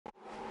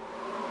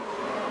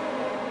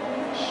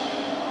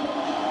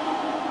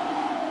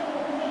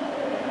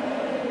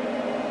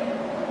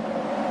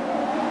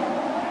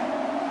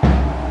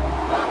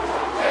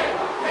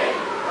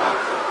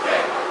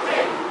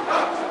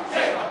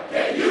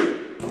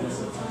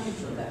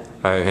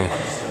A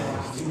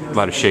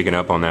lot of shaking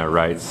up on that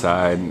right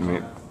side. I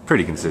mean,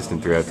 pretty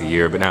consistent throughout the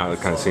year, but now it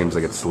kind of seems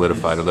like it's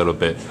solidified a little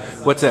bit.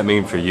 What's that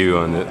mean for you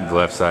on the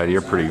left side?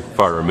 You're pretty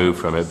far removed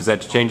from it. Does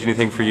that change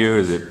anything for you?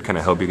 Does it kind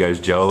of help you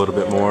guys gel a little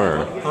bit more?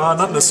 Or?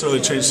 Not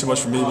necessarily change too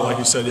much for me, but like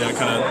you said, yeah, it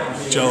kind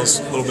of gels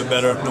a little bit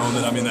better, knowing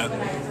that,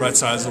 that right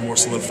side is a little more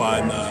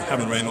solidified and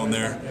having rain on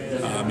there.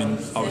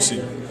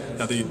 Obviously,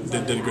 I think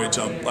they did a great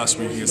job last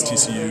week against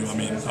TCU.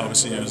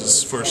 Obviously, it was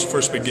his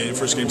first big game,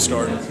 first game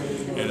starting,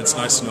 and it's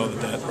nice to know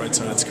that right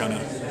side is kind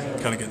of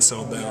getting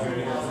settled down.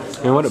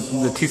 And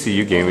the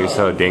TCU game, we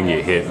saw Dane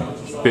get hit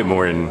a bit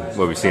more than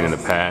what we've seen in the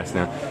past.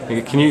 Now,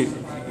 can you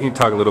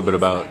talk a little bit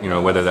about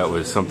whether that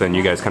was something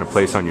you guys kind of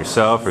placed on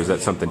yourself, or is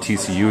that something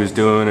TCU is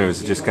doing, or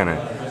is it just kind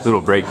of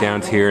little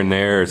breakdowns here and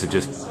there, or is it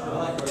just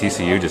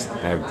TCU just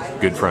have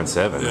good front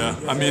seven? Yeah,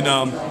 you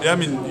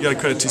got to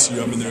credit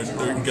TCU. They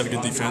got a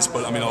good defense,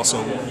 but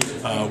also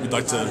we'd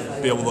like to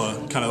be able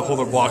to kind of hold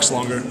our blocks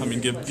longer.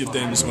 Give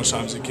Dane as much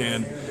time as we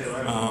can.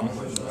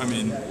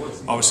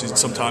 Obviously,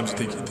 sometimes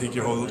you think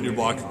you're holding your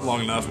block long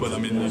enough, but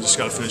you just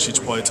got to finish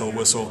each play till the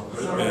whistle.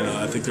 And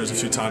I think there's a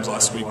few times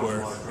last week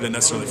where we didn't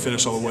necessarily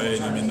finish all the way.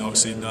 And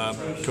obviously,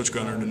 Coach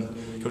Gunnar and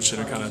Coach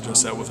Shitter kind of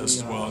addressed that with us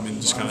as well.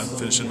 Just kind of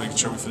finishing, making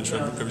sure we finish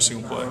every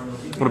single play.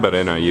 What about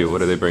NIU? What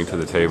do they bring to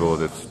the table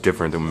that's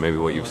different than maybe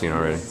what you've seen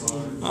already?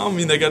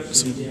 They got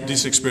some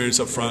decent experience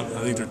up front.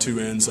 I think they're two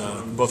ends,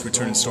 both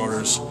returning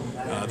starters.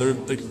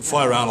 They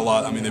fly around a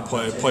lot. They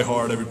play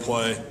hard every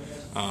play.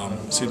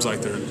 Seems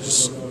like they're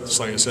just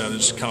like I said, they're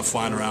just kind of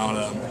flying around.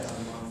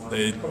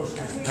 They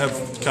have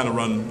kind of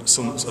run a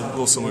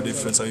little similar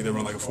defense. I think they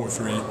run like a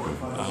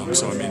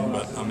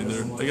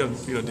 4-3. They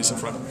got a decent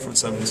front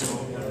sevens.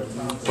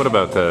 What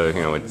about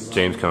with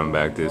James coming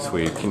back this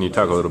week? Can you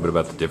talk a little bit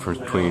about the difference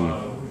between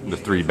the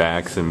three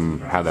backs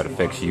and how that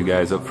affects you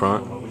guys up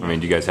front? Do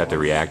you guys have to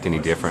react any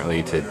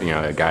differently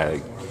to a guy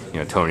like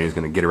Tony is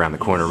going to get around the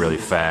corner really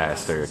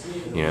fast, or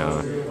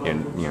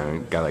a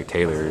guy like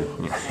Taylor,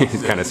 he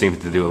kind of seems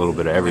to do a little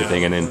bit of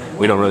everything, and then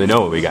we don't really know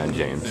what we got in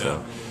James. Yeah.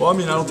 So. Well,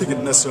 I don't think it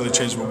necessarily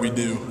changed what we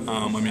do.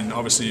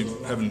 Obviously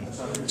having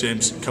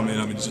James come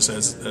in, he just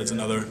adds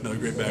another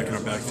great back in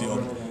our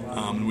backfield.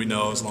 And we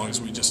know as long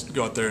as we just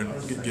go out there and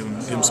give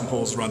him some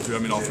holes to run through,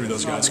 all three of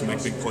those guys can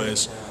make big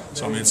plays.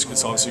 So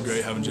it's obviously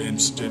great having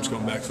James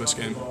going back for this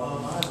game.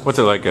 What's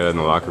it like in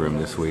the locker room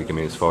this week?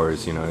 As far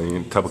as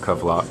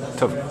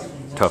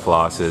tough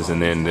losses,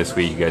 and then this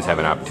week you guys have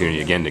an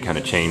opportunity again to kind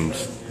of change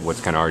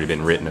what's kind of already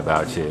been written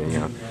about you.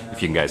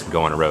 If you guys can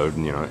go on a road,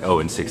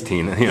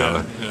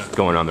 0-16,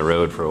 going on the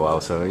road for a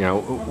while. So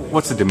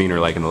what's the demeanor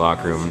like in the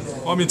locker room?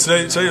 Well,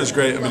 today was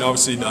great.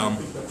 Obviously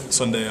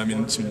Sunday,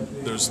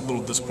 there's a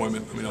little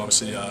disappointment.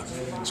 Obviously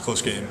it's a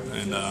close game,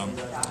 and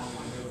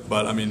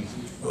but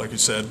like you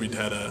said, we'd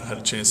had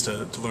a chance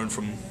to learn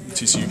from the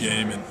TCU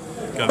game, and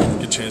got a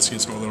good chance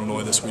against Northern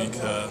Illinois this week,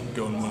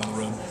 going one on the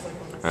road.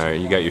 All right,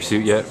 you got your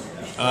suit yet?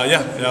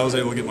 Yeah, I was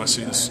able to get my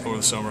suit over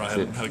the summer. I had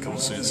a couple of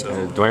suits. So.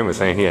 Dwayne was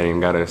saying he hadn't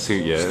even got a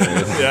suit yet.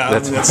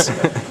 That's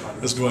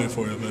Dwayne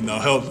for you, but no,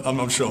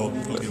 I'm sure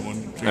he'll get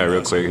one. All right,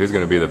 real quick, who's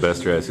going to be the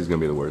best dressed? Who's going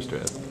to be the worst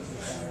dressed?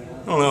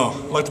 I don't know. I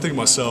like to think of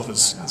myself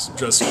as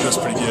dressed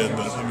pretty good,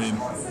 but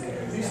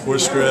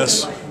worst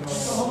dress, I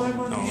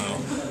don't know.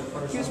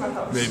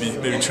 Maybe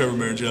Trevor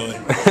Marigelli.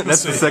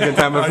 That's the second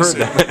time I've heard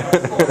that.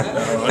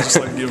 I just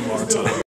like to give him a hard time.